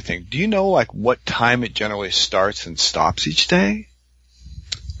from anything. Do you know, like, what time it generally starts and stops each day?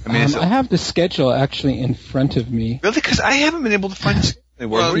 I mean, I have the schedule actually in front of me. Really? Because I haven't been able to find it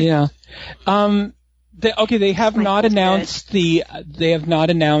anywhere. Yeah. They have not announced the. They have not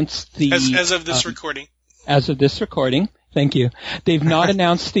announced the. As of this recording. As of this recording. Thank you. They've not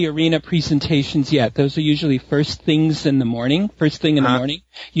announced the arena presentations yet. Those are usually first thing in the morning,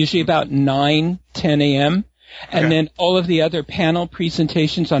 usually about 9, 10 a.m. And then all of the other panel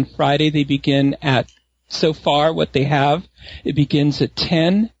presentations on Friday, they begin at, so far what they have, it begins at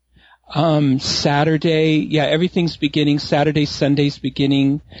 10. Saturday, everything's beginning. Saturday, Sunday's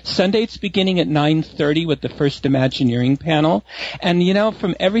beginning. Sunday's beginning at 9:30 with the first Imagineering panel. And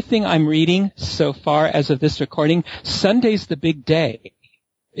from everything I'm reading so far as of this recording, Sunday's the big day.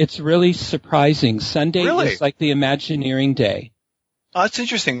 It's really surprising. Sunday is like the Imagineering day. Oh, that's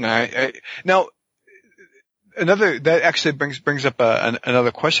interesting. Now, that actually brings up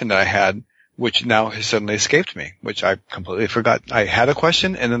another question that I had, which now has suddenly escaped me, which I completely forgot. I had a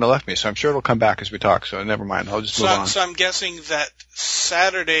question and then it left me, so I'm sure it'll come back as we talk, so never mind. I'll just move on. So I'm guessing that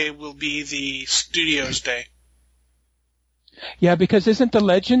Saturday will be the Studios Day. Yeah, because isn't the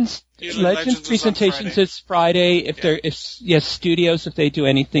Legends presentations is Friday? If Studios, if they do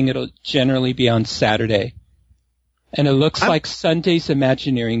anything, it'll generally be on Saturday. And it looks like Sunday's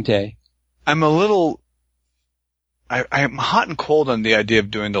Imagineering Day. I'm a little... I'm hot and cold on the idea of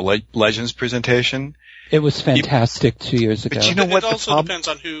doing the Legends presentation. It was fantastic 2 years ago. But you know what? It also depends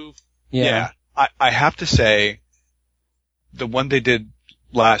on who. Yeah. I have to say, the one they did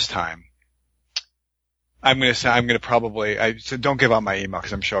last time, I'm going to probably, so don't give out my email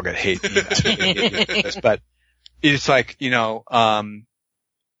because I'm sure I'll get hate. But it's like,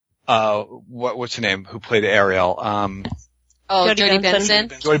 what's her name? Who played Ariel? Jodie Benson.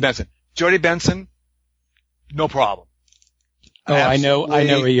 Jodie Benson. No problem. Oh, I know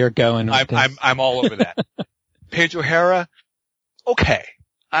where you're going with this. I'm all over that. Paige O'Hara, okay.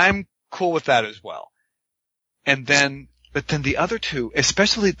 I'm cool with that as well. But then the other two,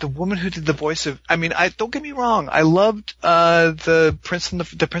 especially the woman who did the voice of, don't get me wrong, I loved, the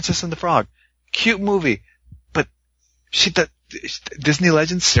Princess and the Frog. Cute movie. But Disney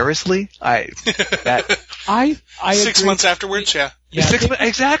Legends, seriously? I 6 months afterwards, yeah. 6 months,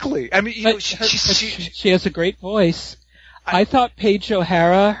 exactly. She has a great voice. I thought Paige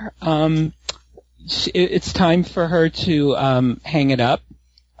O'Hara, it's time for her to, hang it up.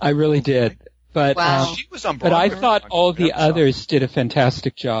 I really did. But, she was on Broadway. But I thought all the others did a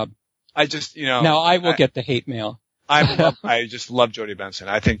fantastic job. I just, Now I will get the hate mail. I just love Jodie Benson.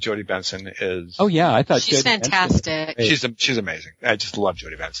 I think Jodie Benson is. Oh yeah, I thought she's fantastic. She's amazing. I just love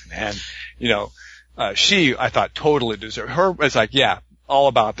Jodie Benson, and she I thought totally deserved her. It's like all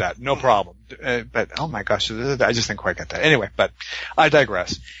about that, no problem. But oh my gosh, I just didn't quite get that. Anyway, but I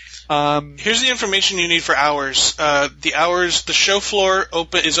digress. Here's the information you need for hours. The show floor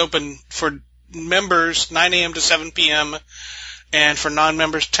is open for members 9 a.m. to 7 p.m. and for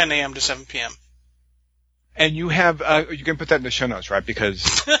non-members 10 a.m. to 7 p.m. And you have, you can put that in the show notes, right? Because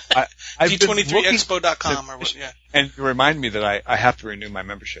D23Expo.com or what, yeah. And remind me that I have to renew my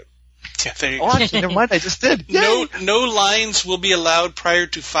membership. Yeah, there you go. Oh, actually, never mind, I just did. No lines will be allowed prior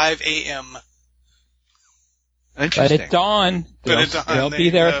to 5 a.m. Interesting. But at dawn, they'll be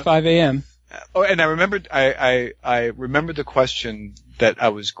there at 5 a.m. Oh, and I remembered, I remembered the question that I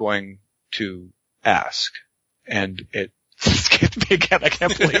was going to ask, and it escaped me again. I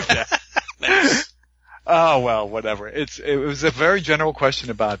can't believe that. Oh well, whatever. It was a very general question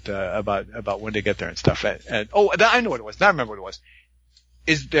about when to get there and stuff. I know what it was. Now I remember what it was.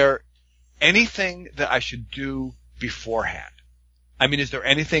 Is there anything that I should do beforehand? I mean, is there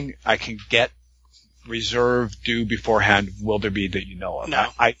anything I can get, reserve, do beforehand? Will there be that you know of? No.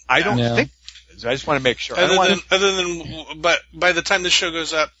 I don't think. I just want to make sure. Other than, but by the time the show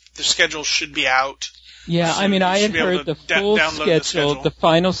goes up, the schedule should be out. Yeah, I mean, I had heard the full schedule. The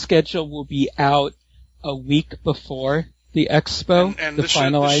final schedule will be out a week before the expo, and the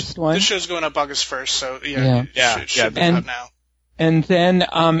finalized one. The show's going up August 1st, so it should be out now. And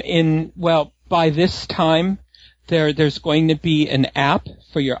then, by this time, there's going to be an app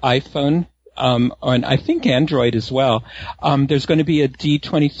for your iPhone, and I think Android as well. There's going to be a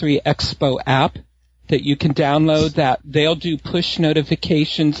D23 Expo app that you can download that they'll do push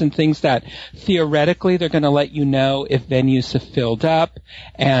notifications and things that theoretically they're going to let you know if venues have filled up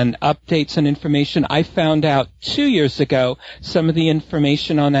and updates and information. I found out 2 years ago some of the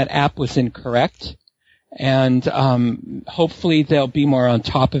information on that app was incorrect, and hopefully they'll be more on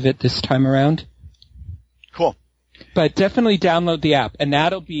top of it this time around. Cool. But definitely download the app, and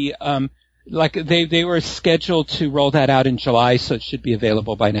that'll be they were scheduled to roll that out in July, so it should be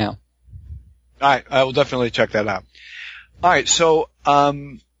available by now. All right, I will definitely check that out. All right, so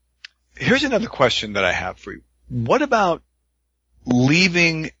here's another question that I have for you. What about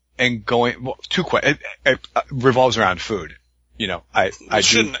leaving and going? Well, it revolves around food. You know, I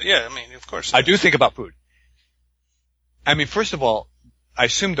shouldn't. Yeah, I mean, of course. I do think about food. I mean, first of all, I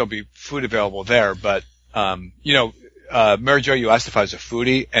assume there'll be food available there, but Mary Jo, you asked if I was a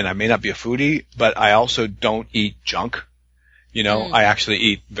foodie, and I may not be a foodie, but I also don't eat junk. You know, I actually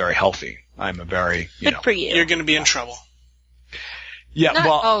eat very healthy. I'm a very, Good for you. You're going to be in trouble. Yeah,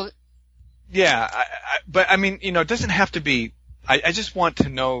 but I mean, it doesn't have to be, I just want to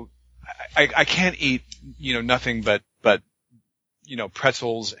know, I can't eat, nothing but,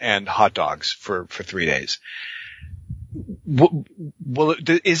 pretzels and hot dogs for 3 days. Well,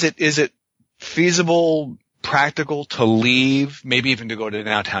 is it feasible, practical to leave, maybe even to go to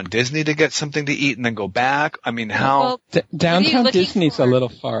downtown Disney to get something to eat and then go back? I mean, how? Downtown Disney's a little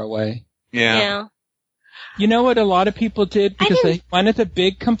far away. Yeah. You know what a lot of people did? Because one of the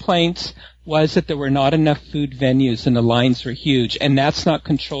big complaints was that there were not enough food venues and the lines were huge. And that's not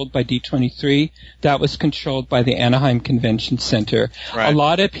controlled by D23. That was controlled by the Anaheim Convention Center. Right. A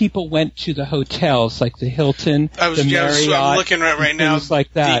lot of people went to the hotels like the Hilton, the Marriott, I'm looking at right now, things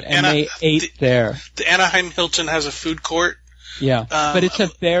like that, and they ate there. The Anaheim Hilton has a food court. Yeah, but it's a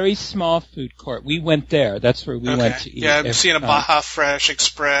very small food court. We went there. That's where we went to eat. Yeah, I'm seeing a Baja Fresh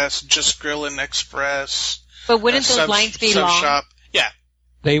Express, Just Grillin' Express. But wouldn't those lines be long? Shop. Yeah.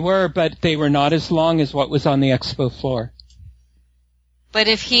 They were, but they were not as long as what was on the expo floor. But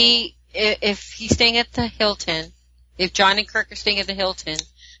if he's staying at the Hilton, if John and Kirk are staying at the Hilton,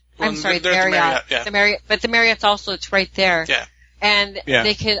 the Marriott. Yeah. The Marriott, but the Marriott's also, it's right there. Yeah. And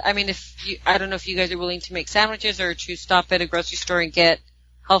they could, I mean, I don't know if you guys are willing to make sandwiches or to stop at a grocery store and get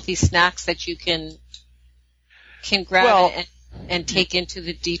healthy snacks that you can grab and take into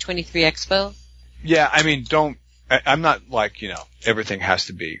the D23 Expo. Yeah, I mean, I'm not like, everything has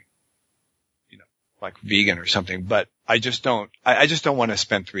to be, like vegan or something, but I just don't want to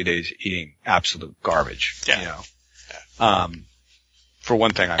spend 3 days eating absolute garbage, For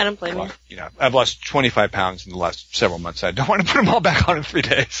one thing, I don't blame you. I've lost 25 pounds in the last several months. I don't want to put them all back on in 3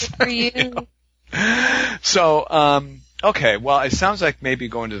 days. Good for you. So, okay. Well, it sounds like maybe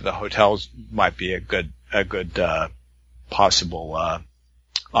going to the hotels might be a good possible,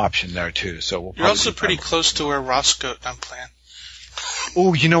 option there too. So you're also pretty close to where Roscoe I'm playing.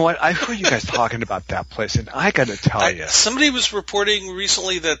 Oh, you know what? I heard you guys talking about that place, and I got to tell you, somebody was reporting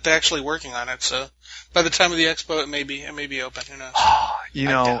recently that they're actually working on it. So by the time of the expo, it may be open. Who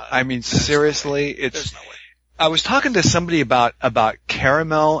knows? I mean, seriously, there's no way. I was talking to somebody about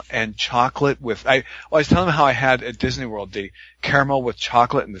caramel and chocolate with. I was telling them how I had at Disney World the caramel with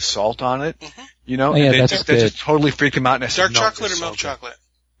chocolate and the salt on it. Mm-hmm. And they just totally freaked them out. And I said, dark chocolate or milk chocolate?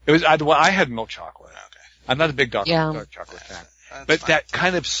 It was I had milk chocolate. Okay. I'm not a big dark chocolate fan. But fine. That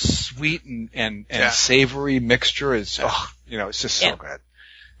kind of sweet and savory mixture is, it's just so good.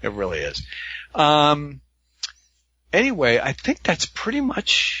 It really is. Anyway, I think that's pretty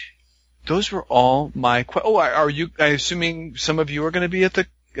much, those were all my are you, I'm assuming some of you are going to be at the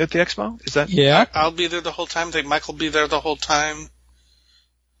expo? Is that? Yeah. I'll be there the whole time. I think Mike will be there the whole time.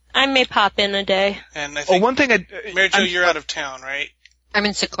 I may pop in a day. And I think, one thing Mary Jo, you're out of town, right? I'm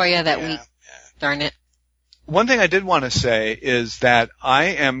in Sequoia that week. Yeah. Darn it. One thing I did want to say is that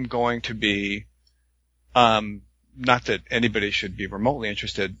I am going to be, not that anybody should be remotely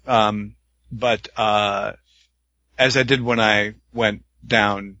interested, but as I did when I went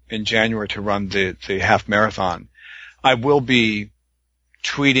down in January to run the half marathon, I will be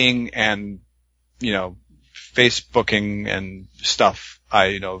tweeting and, Facebooking and stuff.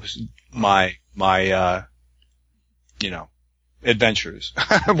 My adventures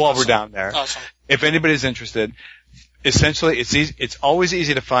while we're down there. Awesome. If anybody's interested, essentially it's always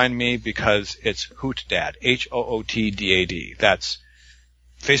easy to find me because it's Hootdad, HOOTDAD. That's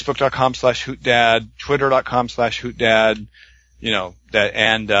Facebook.com/Hootdad, Twitter.com/Hootdad,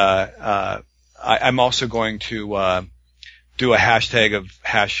 I'm also going to do a hashtag of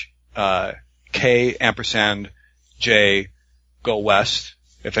K_J Go West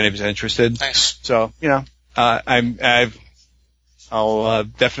if anybody's interested. Nice. So, I'll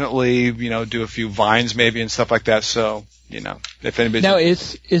definitely, do a few vines maybe and stuff like that. So, if anybody's now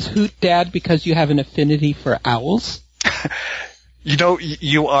is Hoot Dad because you have an affinity for owls?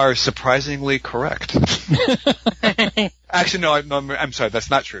 You are surprisingly correct. Actually, no, I'm sorry, that's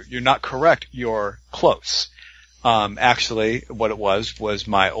not true. You're not correct. You're close. Actually, what it was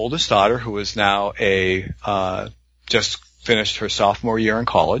my oldest daughter, who is now just finished her sophomore year in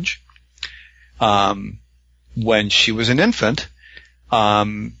college. When she was an infant,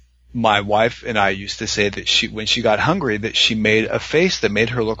 my wife and I used to say that when she got hungry, that she made a face that made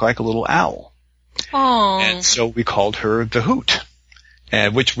her look like a little owl. Aww. And so we called her the Hoot,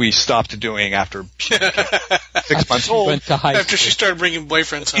 which we stopped doing after she became 6 months old. After she started bringing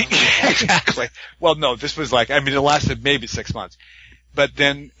boyfriends home. Exactly. Well, no, this was it lasted maybe 6 months. But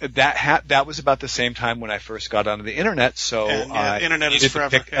then that was about the same time when I first got onto the internet, so internet is needed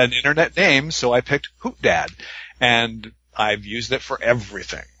forever. to pick an internet name, so I picked Hootdad. And I've used it for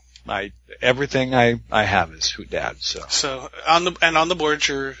everything. Everything I have is Hootdad, so. So, on the boards,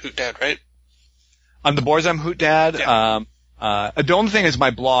 you're Hootdad, right? On the boards, I'm Hootdad. Yeah. The only thing is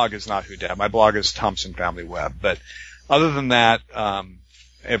my blog is not Hootdad. My blog is Thompson Family Web. But other than that,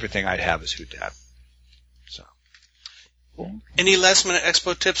 everything I have is Hootdad. So. Cool. Any last minute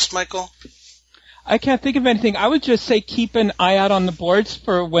expo tips, Michael? I can't think of anything. I would just say keep an eye out on the boards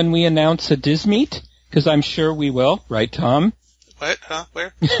for when we announce a Dismeet, because I'm sure we will. Right, Tom? What? Huh?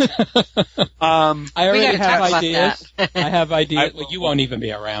 Where? I already have ideas. That. I have ideas. Well, you won't even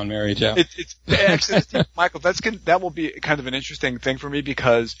be around, Mary Jo. It's actually, Michael, that will be kind of an interesting thing for me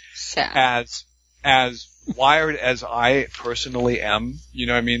because as wired as I personally am,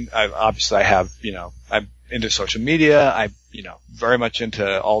 I have, I'm into social media. I'm, very much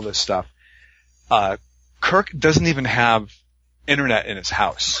into all this stuff. Kirk doesn't even have internet in his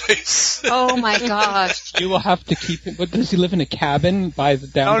house. Oh my gosh. You will have to keep him. What, does he live in a cabin by the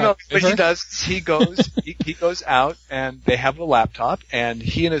down? No, but he does. He goes out and they have a laptop and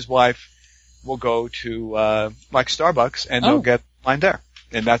he and his wife will go to Starbucks and they'll get online there.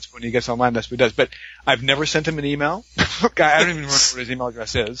 And that's when he gets online, that's what he does. But I've never sent him an email. I don't even remember what his email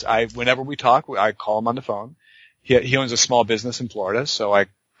address is. Whenever we talk, I call him on the phone. He owns a small business in Florida, so I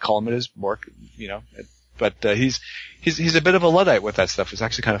call him at his work, But he's a bit of a Luddite with that stuff. It's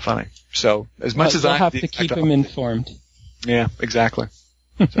actually kind of funny. So as much as I have to keep him informed. Yeah, exactly.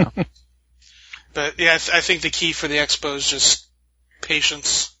 So. But yeah, I think the key for the expo is just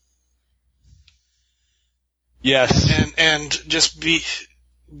patience. Yes. And just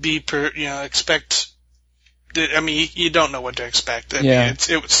expect. You don't know what to expect.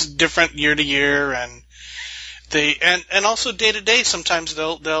 It's different year to year, and and also day to day. Sometimes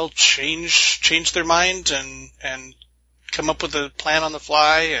they'll change their mind and come up with a plan on the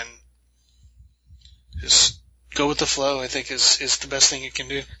fly and just go with the flow. I think is the best thing you can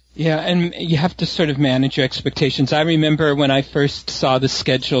do. Yeah, and you have to sort of manage your expectations. I remember when I first saw the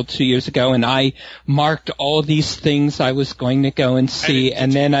schedule 2 years ago, and I marked all these things I was going to go and see,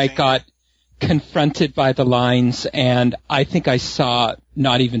 and then I got confronted by the lines, and I think I saw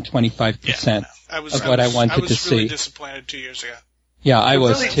not even 25% of what I wanted to see. I was really disappointed 2 years ago. Yeah, I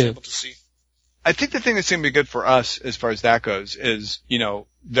was too. Able to see. I think the thing that's going to be good for us as far as that goes is,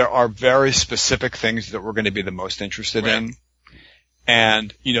 there are very specific things that we're going to be the most interested in.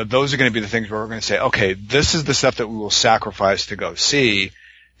 And, those are going to be the things where we're going to say, okay, this is the stuff that we will sacrifice to go see.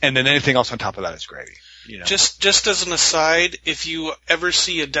 And then anything else on top of that is gravy. Just as an aside, if you ever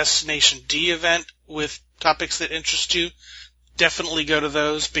see a Destination D event with topics that interest you, definitely go to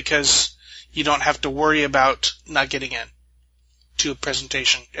those because you don't have to worry about not getting in to a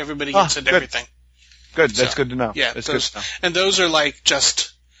presentation. Everybody gets into everything. Good. That's good to know. Yeah. That's good to know. And those are like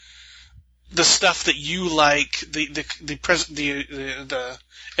just the stuff that you like, the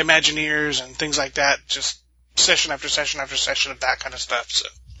Imagineers and things like that, just session after session after session of that kind of stuff. So.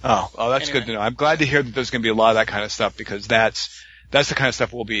 Oh, that's good to know. I'm glad to hear that there's going to be a lot of that kind of stuff because that's the kind of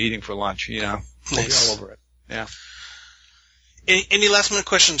stuff we'll be eating for lunch, We'll be all over it. Yeah. Any last minute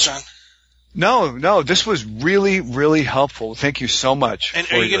questions, John? No, this was really, really helpful. Thank you so much. And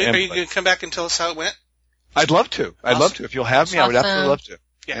are you going to come back and tell us how it went? I'd love to. I'd love to. If you'll have me, I would absolutely love to.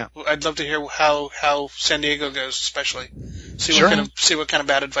 Yeah. I'd love to hear how San Diego goes, especially. See what kind of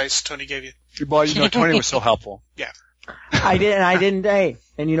bad advice Tony gave you. Well, Tony was so helpful. Yeah. I didn't. Hey,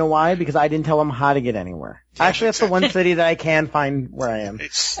 and you know why? Because I didn't tell him how to get anywhere. Yeah, actually, that's the one city that I can find where I am.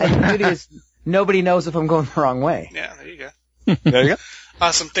 And the beauty is, nobody knows if I'm going the wrong way. Yeah, there you go. There you go.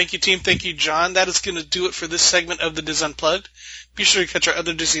 Awesome. Thank you, team. Thank you, John. That is going to do it for this segment of the Diz Unplugged. Be sure to catch our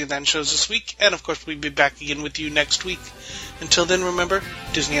other Disneyland shows this week, and of course, we'll be back again with you next week. Until then, remember,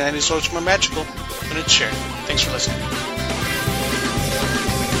 Disneyland is always more magical when it's shared. Thanks for listening.